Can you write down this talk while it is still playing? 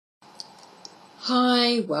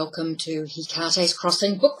Hi, welcome to HeKate's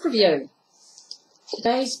Crossing Book Review.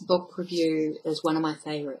 Today's book review is one of my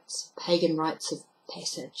favourites, Pagan Rites of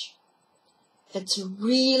Passage. It's a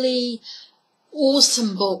really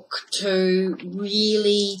awesome book to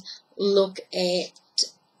really look at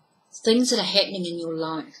things that are happening in your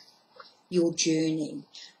life, your journey,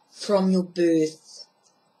 from your birth,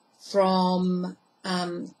 from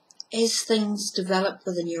as things develop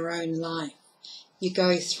within your own life. You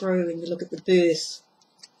go through and you look at the birth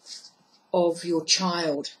of your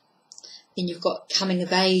child. Then you've got coming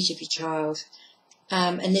of age of your child,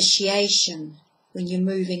 initiation, when you're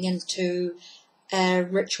moving into a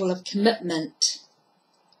ritual of commitment,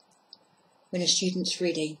 when a student's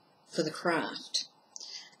ready for the craft.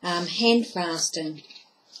 Handfasting,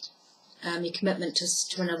 your commitment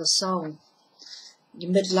to another soul.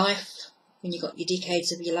 Your midlife, when you've got your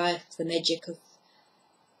decades of your life, the magic of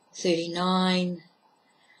 39,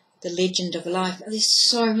 the legend of life. There's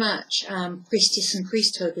so much priestess and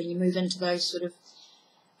priesthood when you move into those sort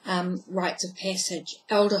of rites of passage,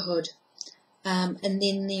 elderhood, and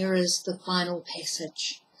then there is the final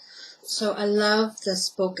passage. So I love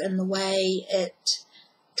this book and the way it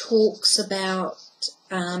talks about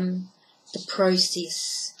the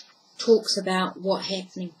process, talks about what's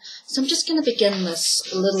happening. So I'm just going to begin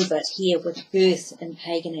this a little bit here with birth and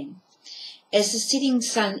paganing. As the setting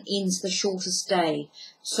sun ends the shortest day,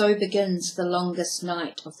 so begins the longest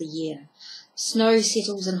night of the year. Snow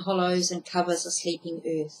settles in hollows and covers a sleeping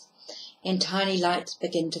earth, and tiny lights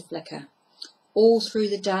begin to flicker. All through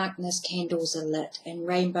the darkness candles are lit, and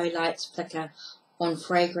rainbow lights flicker on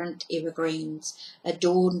fragrant evergreens,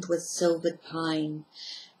 adorned with silvered pine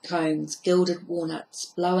cones, gilded walnuts,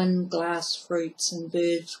 blown glass fruits, and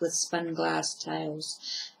birds with spun glass tails.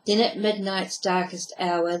 Then at midnight's darkest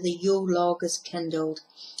hour the Yule log is kindled,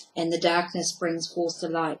 and the darkness brings forth the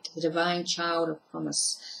light, the divine child of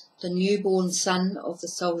promise, the newborn son of the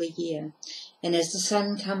solar year. And as the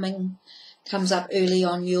sun comes up early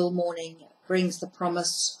on Yule morning, it brings the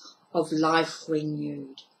promise of life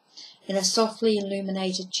renewed. In a softly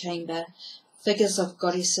illuminated chamber, figures of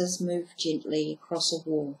goddesses move gently across a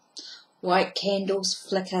wall. White candles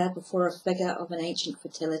flicker before a figure of an ancient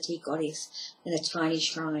fertility goddess in a tiny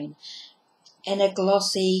shrine, and a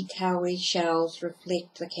glossy cowrie shells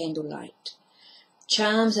reflect the candlelight.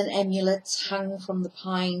 Charms and amulets hung from the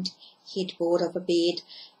pined headboard of a bed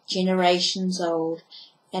generations old,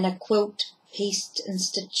 and a quilt pieced and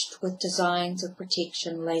stitched with designs of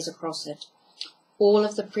protection lays across it. All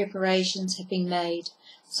of the preparations have been made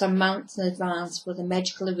some months in advance for the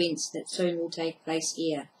magical events that soon will take place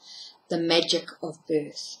here. The magic of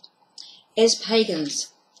birth. As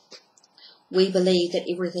pagans, we believe that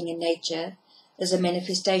everything in nature is a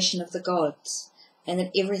manifestation of the gods, and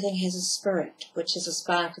that everything has a spirit, which is a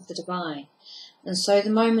spark of the divine. And so the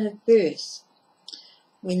moment of birth,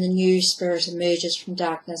 when the new spirit emerges from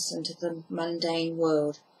darkness into the mundane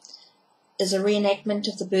world, is a reenactment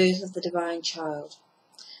of the birth of the divine child.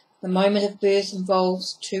 The moment of birth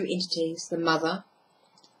involves two entities, the mother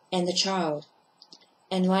and the child.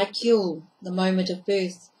 And like Yule, the moment of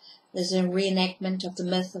birth is a reenactment of the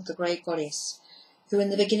myth of the great goddess, who in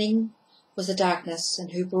the beginning was the darkness,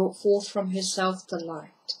 and who brought forth from herself the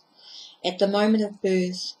light. At the moment of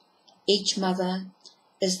birth, each mother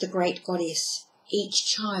is the great goddess, each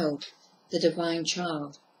child the divine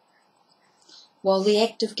child. While the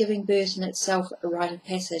act of giving birth in itself a rite of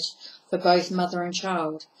passage for both mother and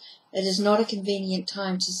child, it is not a convenient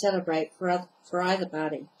time to celebrate for either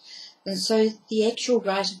party. And so the actual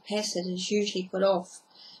rite of passage is usually put off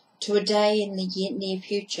to a day in the near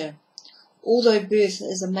future. Although birth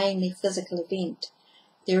is a mainly physical event,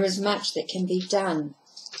 there is much that can be done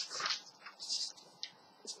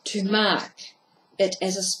to mark it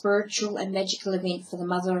as a spiritual and magical event for the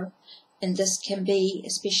mother, and this can be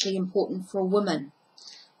especially important for a woman.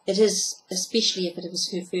 It is, especially if it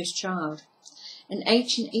was her first child. In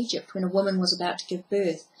ancient Egypt, when a woman was about to give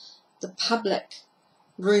birth, the public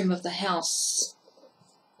room of the house,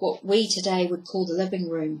 what we today would call the living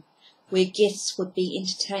room, where guests would be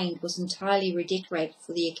entertained, was entirely redecorated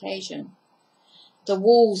for the occasion. The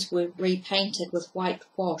walls were repainted with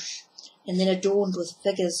whitewash and then adorned with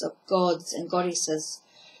figures of gods and goddesses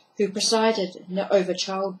who presided over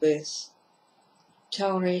childbirth,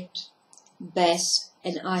 Tauret, Bas,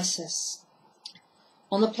 and Isis.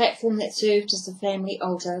 On the platform that served as the family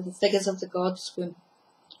altar, the figures of the gods were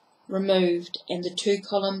removed, and the two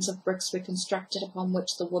columns of bricks were constructed upon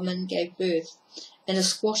which the woman gave birth in a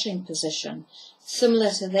squatting position, similar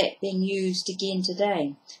to that being used again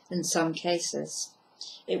today in some cases.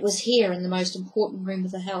 It was here, in the most important room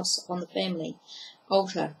of the house, upon the family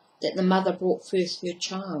altar, that the mother brought forth her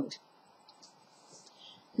child.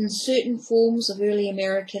 In certain forms of early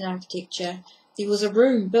American architecture, there was a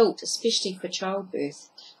room built especially for childbirth,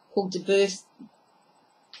 called the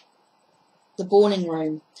borning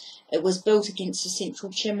room. It was built against the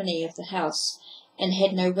central chimney of the house, and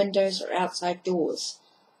had no windows or outside doors.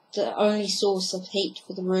 The only source of heat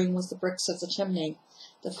for the room was the bricks of the chimney,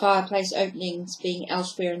 the fireplace openings being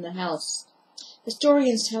elsewhere in the house.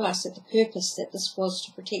 Historians tell us that the purpose that this was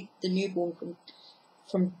to protect the newborn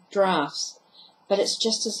from drafts, but it's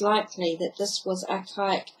just as likely that this was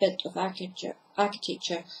archaic bit of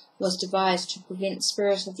architecture was devised to prevent the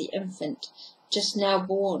spirit of the infant, just now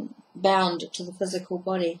born, bound to the physical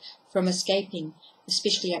body, from escaping,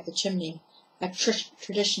 especially up the chimney, a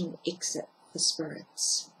traditional exit for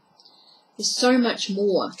spirits. There's so much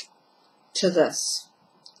more to this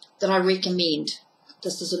that I recommend.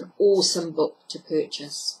 This is an awesome book to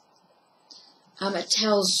purchase. It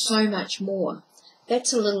tells so much more.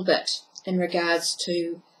 That's a little bit in regards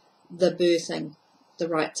to the birthing, the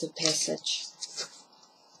rites of passage.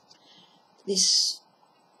 It's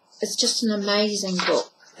just an amazing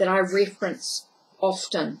book that I reference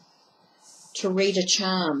often to read a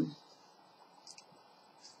charm,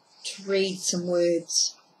 to read some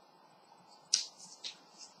words,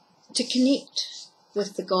 to connect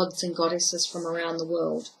with the gods and goddesses from around the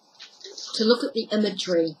world, to look at the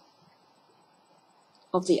imagery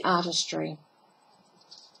of the artistry.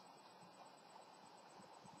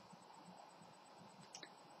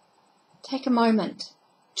 Take a moment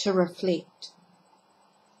to reflect.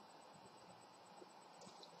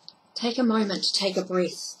 Take a moment to take a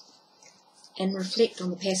breath and reflect on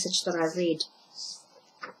the passage that I read.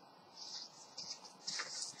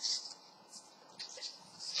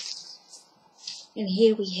 And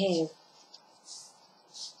here we have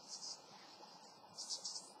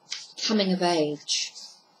coming of age.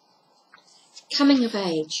 Coming of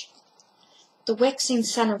age. The waxing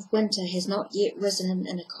sun of winter has not yet risen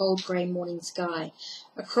in a cold grey morning sky.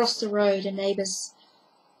 Across the road a neighbour's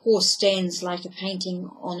horse stands like a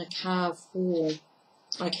painting on a cave wall,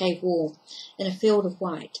 in a field of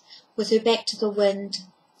white, with her back to the wind,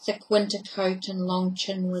 thick winter coat and long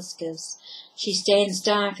chin whiskers. She stands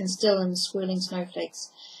dark and still in the swirling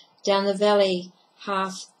snowflakes. Down the valley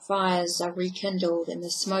hearth fires are rekindled, and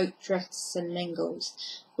the smoke drifts and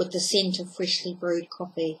mingles with the scent of freshly brewed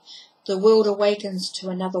coffee. The world awakens to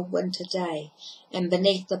another winter day, and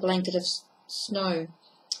beneath the blanket of snow,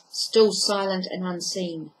 still silent and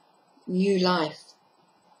unseen, new life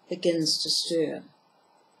begins to stir.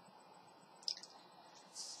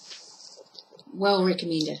 Well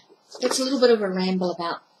recommended. That's a little bit of a ramble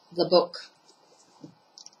about the book,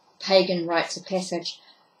 Pagan Rites of Passage,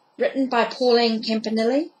 written by Pauline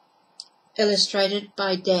Campanelli, illustrated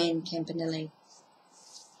by Dan Campanelli.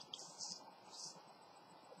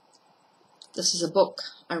 This is a book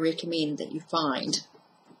I recommend that you find.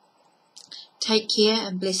 Take care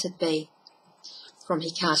and blessed be, from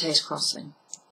HeKate's Crossing.